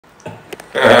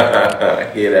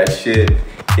Hear that shit?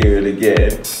 Hear it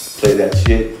again. Play that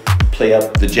shit. Play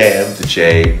up the jam, the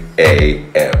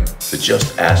J-A-M. The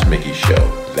Just Ask Mickey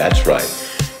Show. That's right.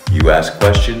 You ask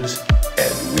questions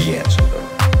and we answer them.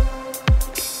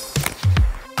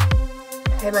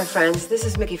 Hey my friends, this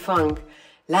is Mickey Funk,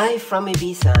 live from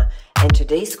Ibiza. And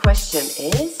today's question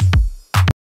is...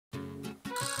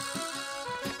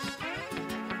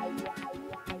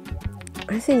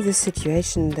 I think the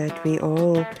situation that we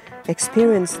all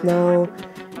experience now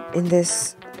in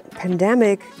this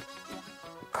pandemic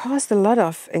caused a lot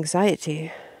of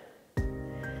anxiety.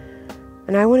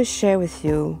 And I want to share with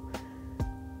you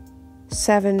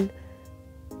 7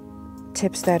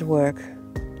 tips that work,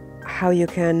 how you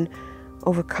can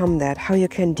overcome that, how you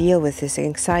can deal with this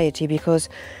anxiety, because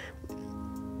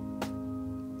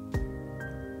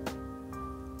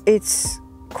it's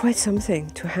quite something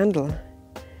to handle.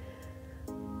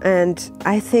 And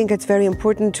I think it's very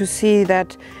important to see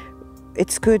that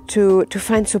it's good to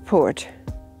find support.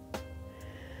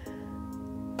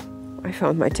 I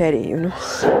found my teddy, you know.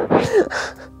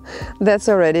 That's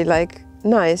already like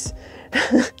nice.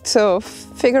 So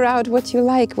figure out what you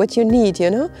like, what you need,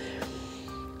 you know.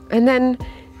 And then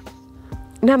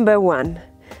number 1,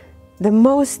 the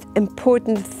most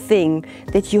important thing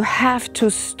that you have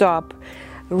to stop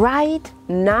right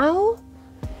now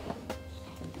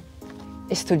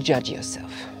is to judge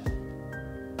yourself.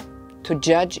 To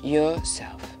judge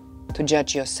yourself. To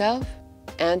judge yourself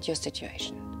and your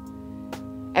situation.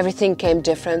 Everything came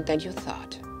different than you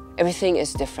thought. Everything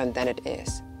is different than it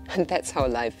is. And that's how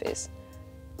life is.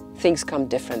 Things come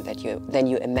different than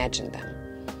you imagine them.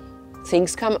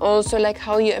 Things come also like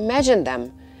how you imagine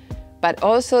them. But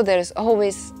also there is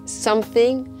always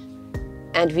something,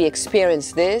 and we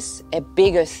experience this, a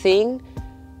bigger thing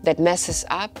that messes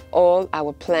up all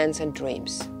our plans and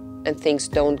dreams, and things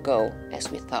don't go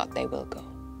as we thought they will go.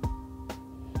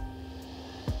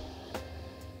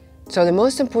 So the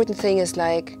most important thing is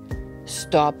like,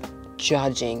 stop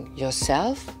judging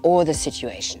yourself or the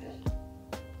situation.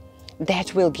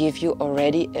 That will give you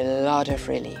already a lot of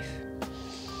relief.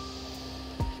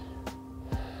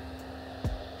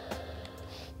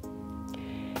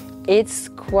 It's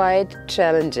quite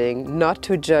challenging not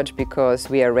to judge because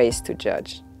we are raised to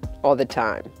judge all the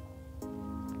time.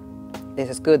 This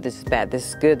is good, this is bad, this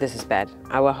is good, this is bad.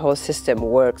 Our whole system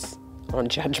works on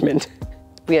judgment.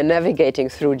 We are navigating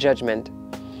through judgment.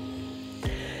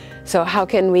 So how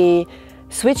can we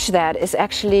switch that is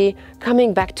actually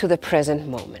coming back to the present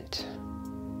moment.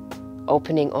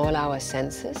 Opening all our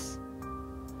senses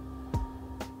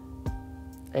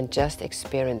and just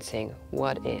experiencing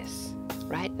what is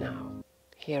right now,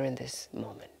 here in this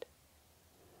moment.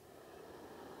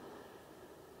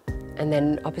 And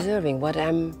then observing what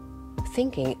I'm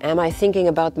thinking. Am I thinking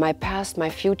about my past, my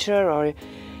future,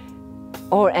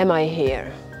 or am I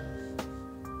here?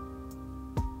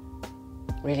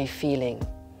 Really feeling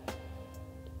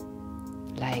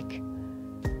like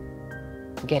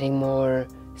getting more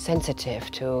sensitive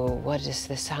to what is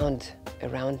the sound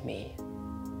around me?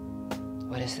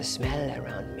 What is the smell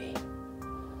around me?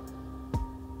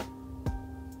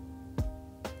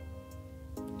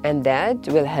 And that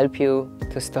will help you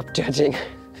to stop judging.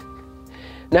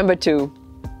 Number 2,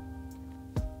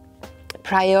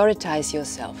 prioritize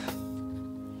yourself.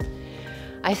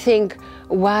 I think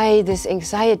why this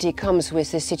anxiety comes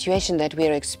with the situation that we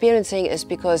are experiencing is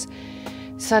because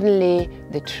suddenly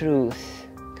the truth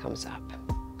comes up.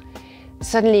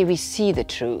 Suddenly we see the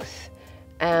truth.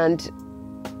 And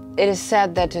it is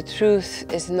said that the truth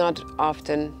is not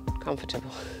often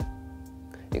comfortable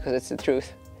because it's the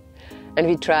truth. And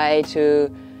we try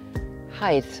to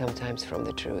hide sometimes from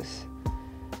the truth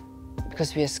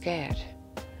because we are scared.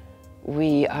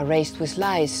 We are raised with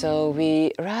lies, so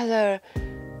we rather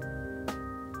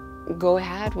go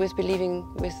ahead with believing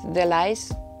with the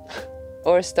lies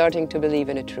or starting to believe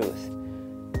in the truth.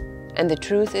 And the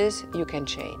truth is, you can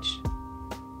change.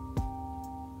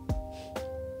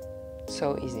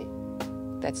 So easy.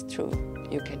 That's true.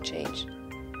 You can change.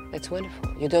 That's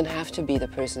wonderful. You don't have to be the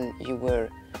person you were.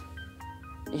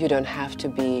 You don't have to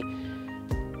be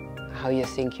how you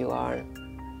think you are.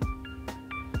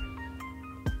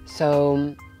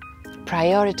 So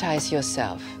prioritize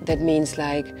yourself. That means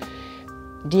like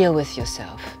deal with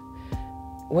yourself,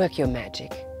 work your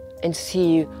magic, and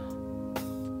see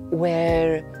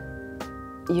where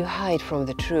you hide from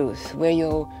the truth, where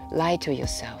you lie to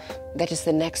yourself. That is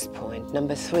the next point.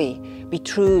 Number 3, be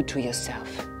true to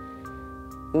yourself.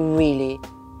 Really,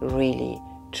 really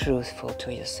truthful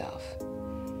to yourself.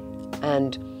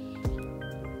 And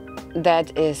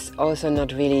that is also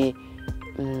not really,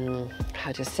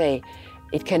 how to say,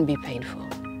 it can be painful.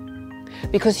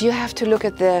 Because you have to look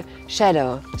at the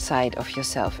shadow side of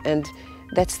yourself, and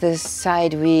that's the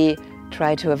side we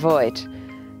try to avoid.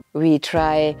 We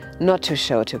try not to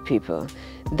show to people.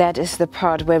 That is the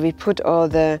part where we put all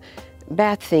the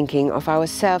bad thinking of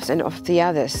ourselves and of the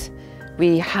others.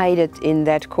 We hide it in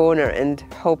that corner and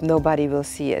hope nobody will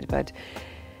see it, but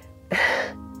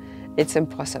it's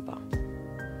impossible.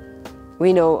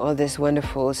 We know all this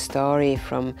wonderful story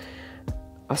from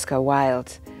Oscar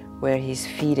Wilde, where he's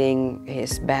feeding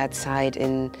his bad side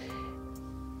in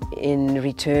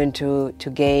return to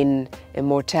gain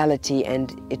immortality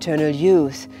and eternal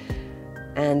youth.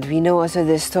 And we know also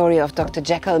the story of Dr.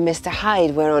 Jekyll and Mr.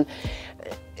 Hyde, where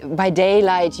by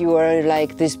daylight you are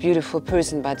like this beautiful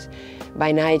person, but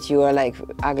by night you are like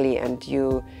ugly and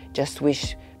you just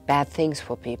wish bad things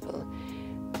for people.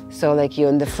 So like you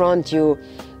in the front, you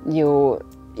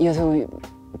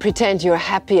pretend you're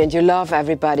happy and you love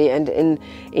everybody, and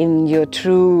in your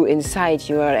true inside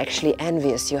you are actually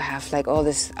envious. You have like all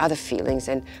these other feelings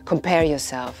and compare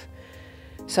yourself.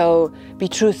 So be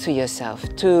true to yourself,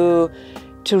 to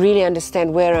really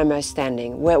understand where am I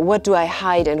standing, what do I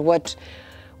hide, and what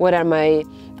are my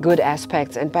good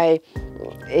aspects. And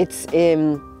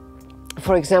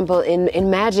for example, in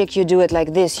magic you do it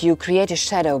like this. You create a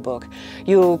shadow book.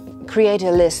 You create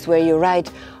a list where you write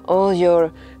all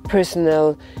your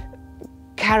personal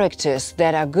characters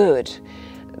that are good,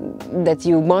 that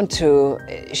you want to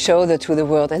show to the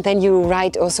world. And then you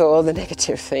write also all the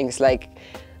negative things like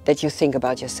that you think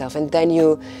about yourself. And then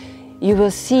you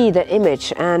will see the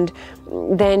image, and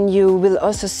then you will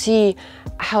also see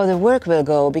how the work will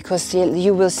go, because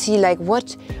you will see like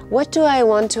what do I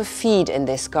want to feed in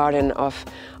this garden of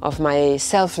my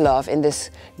self-love, in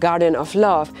this garden of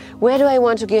love? Where do I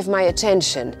want to give my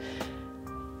attention?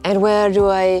 And where do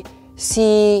I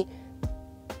see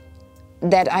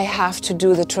that I have to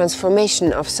do the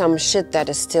transformation of some shit that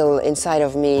is still inside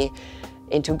of me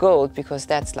into gold, because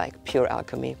that's like pure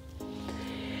alchemy.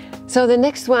 So the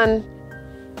next one,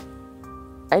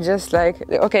 I just like,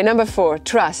 okay, number 4,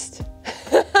 trust.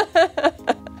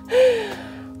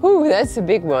 Ooh, that's a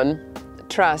big one.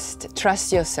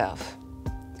 Trust yourself.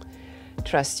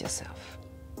 Trust yourself.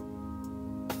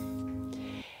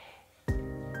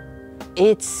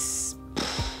 It's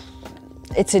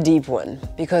a deep one,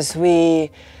 because we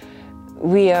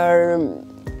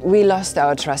lost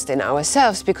our trust in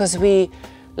ourselves, because we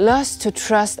lost to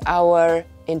trust our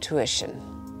intuition.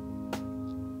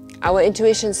 Our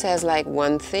intuition says like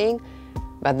one thing,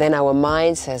 but then our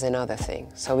mind says another thing.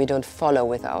 So we don't follow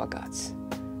with our guts.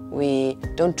 We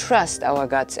don't trust our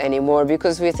guts anymore,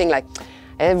 because we think like,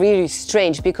 really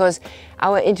strange, because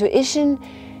our intuition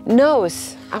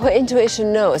knows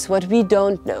what we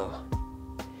don't know.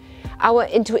 Our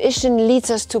intuition leads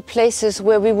us to places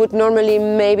where we would normally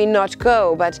maybe not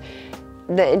go, but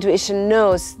the intuition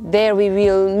knows there we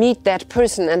will meet that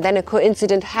person, and then a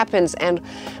coincidence happens and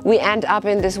we end up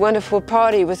in this wonderful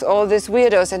party with all these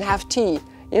weirdos and have tea,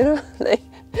 you know? Like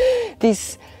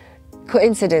these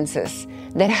coincidences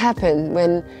that happen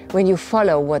when you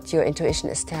follow what your intuition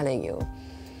is telling you.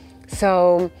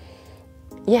 So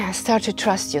yeah, start to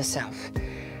trust yourself.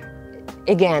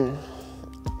 Again,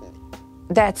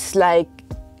 that's like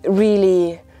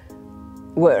really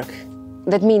work.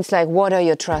 That means like water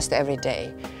your trust every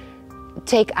day.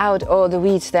 Take out all the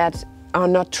weeds that are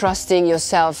not trusting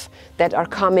yourself, that are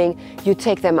coming, you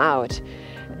take them out.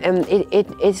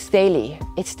 It's daily,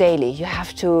 it's daily. You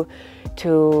have to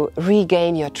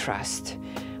regain your trust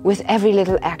with every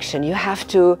little action. You have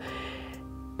to,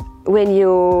 when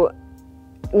you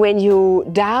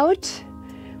doubt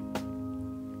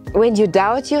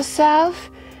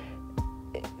yourself,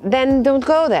 then don't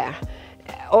go there.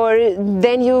 Or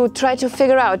then you try to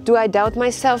figure out, do I doubt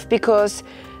myself because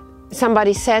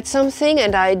somebody said something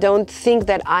and I don't think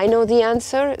that I know the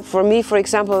answer? For me, for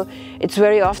example, it's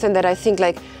very often that I think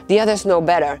like the others know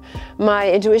better.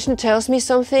 My intuition tells me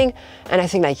something and I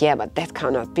think like, yeah, but that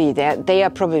cannot be. They are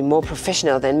probably more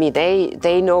professional than me.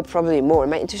 They know probably more.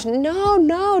 My intuition,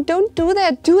 no, don't do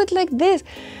that. Do it like this.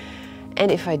 And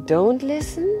if I don't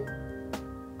listen,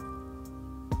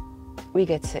 we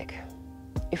get sick.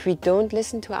 If we don't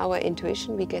listen to our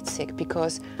intuition, we get sick,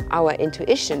 because our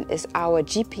intuition is our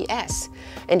GPS.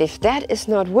 And if that is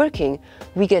not working,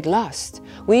 we get lost.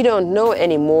 We don't know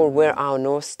anymore where our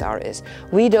North Star is.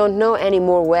 We don't know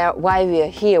anymore why we are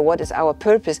here, what is our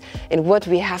purpose, and what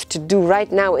we have to do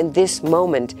right now in this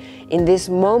moment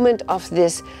of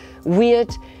this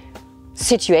weird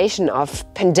situation of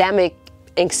pandemic,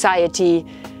 anxiety.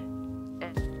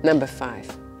 Number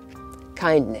 5,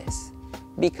 kindness.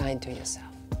 Be kind to yourself.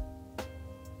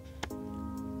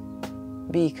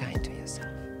 Be kind to yourself.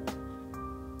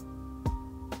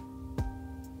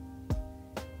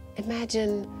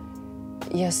 Imagine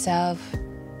yourself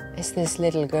as this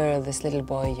little girl, this little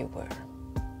boy you were.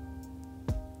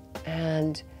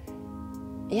 And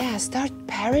yeah, start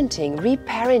parenting,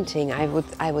 reparenting,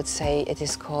 I would say it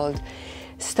is called.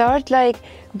 Start like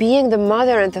being the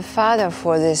mother and the father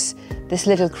for this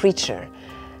little creature,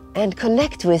 and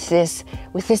connect with this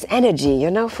energy.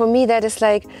 You know, for me that is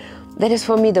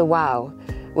for me the wow.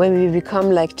 When we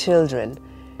become like children,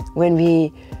 when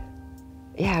we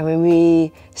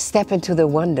step into the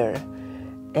wonder,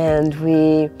 and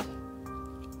we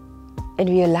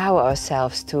allow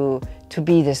ourselves to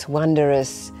be this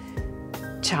wondrous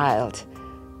child.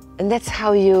 And that's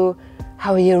how you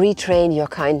retrain your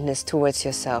kindness towards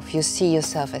yourself. You see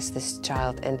yourself as this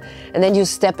child, and then you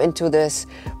step into this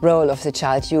role of the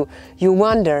child. You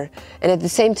wonder, and at the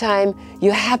same time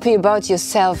you're happy about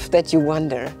yourself that you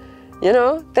wonder. You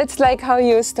know, that's like how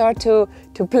you start to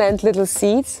plant little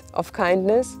seeds of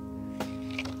kindness.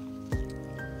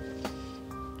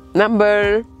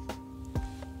 Number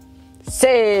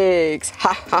 6.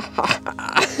 Ha ha ha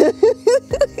ha.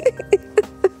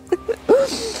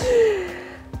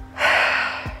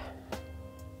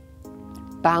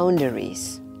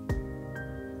 Boundaries.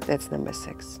 That's number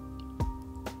 6.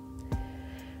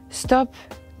 Stop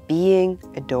being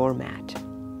a doormat.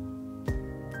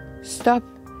 Stop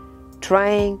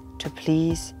trying to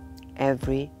please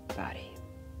everybody.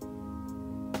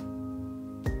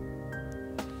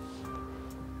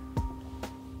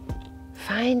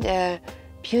 Find a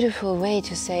beautiful way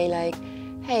to say like,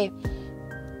 hey,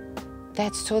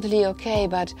 that's totally okay,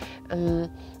 but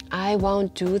I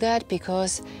won't do that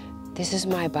because this is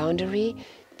my boundary.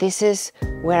 This is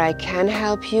where I can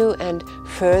help you, and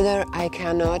further I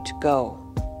cannot go.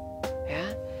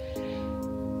 Yeah?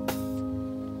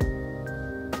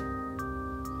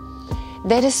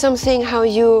 That is something how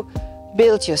you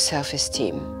build your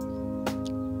self-esteem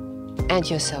and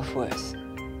your self-worth.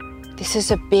 This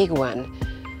is a big one.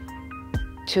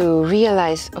 To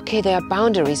realize, okay, there are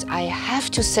boundaries. I have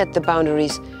to set the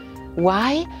boundaries.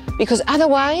 Why? Because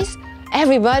otherwise,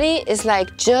 everybody is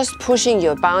like just pushing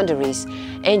your boundaries,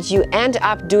 and you end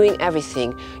up doing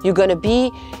everything. You're gonna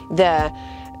be the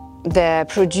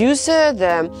producer,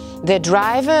 the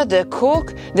driver, the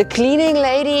cook, the cleaning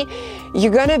lady.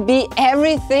 You're gonna be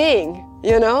everything,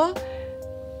 you know?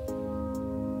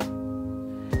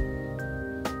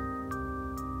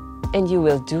 And you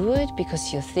will do it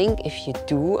because you think if you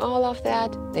do all of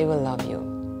that, they will love you.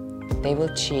 They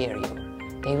will cheer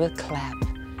you. They will clap.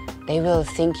 They will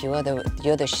think you're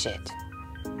the shit.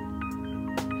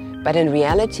 But in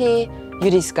reality,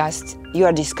 you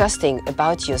are disgusting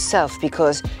about yourself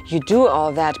because you do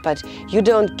all that, but you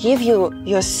don't give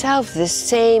yourself the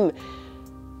same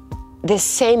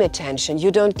attention. You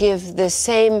don't give the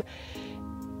same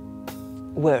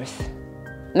worth.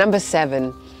 Number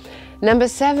 7. Number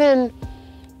seven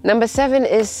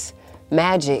is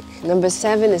magic. Number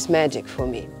 7 is magic for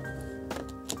me.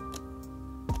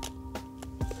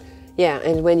 Yeah,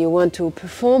 and when you want to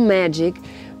perform magic,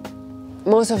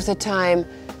 most of the time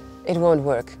it won't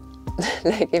work.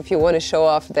 Like if you want to show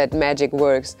off that magic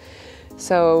works.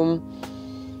 So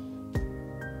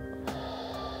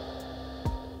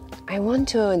I want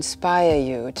to inspire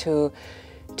you to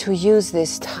use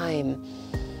this time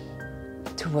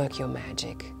to work your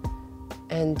magic.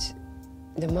 And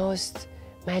the most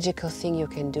magical thing you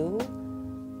can do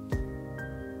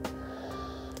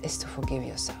is to forgive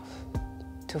yourself,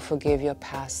 to forgive your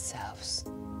past selves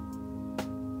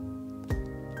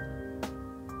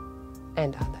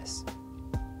and others,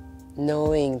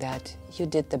 knowing that you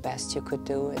did the best you could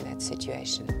do in that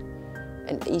situation.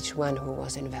 And each one who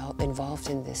was involved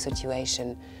in this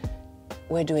situation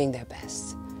were doing their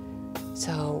best.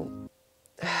 So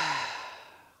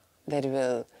that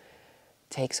will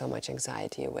take so much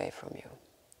anxiety away from you.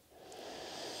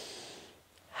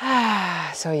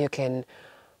 So you can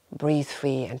breathe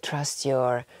free and trust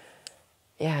your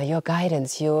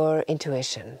guidance, your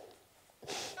intuition.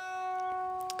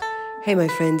 Hey my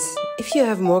friends, if you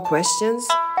have more questions,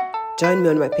 join me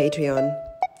on my Patreon.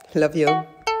 Love you.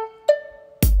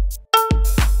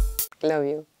 Love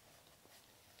you.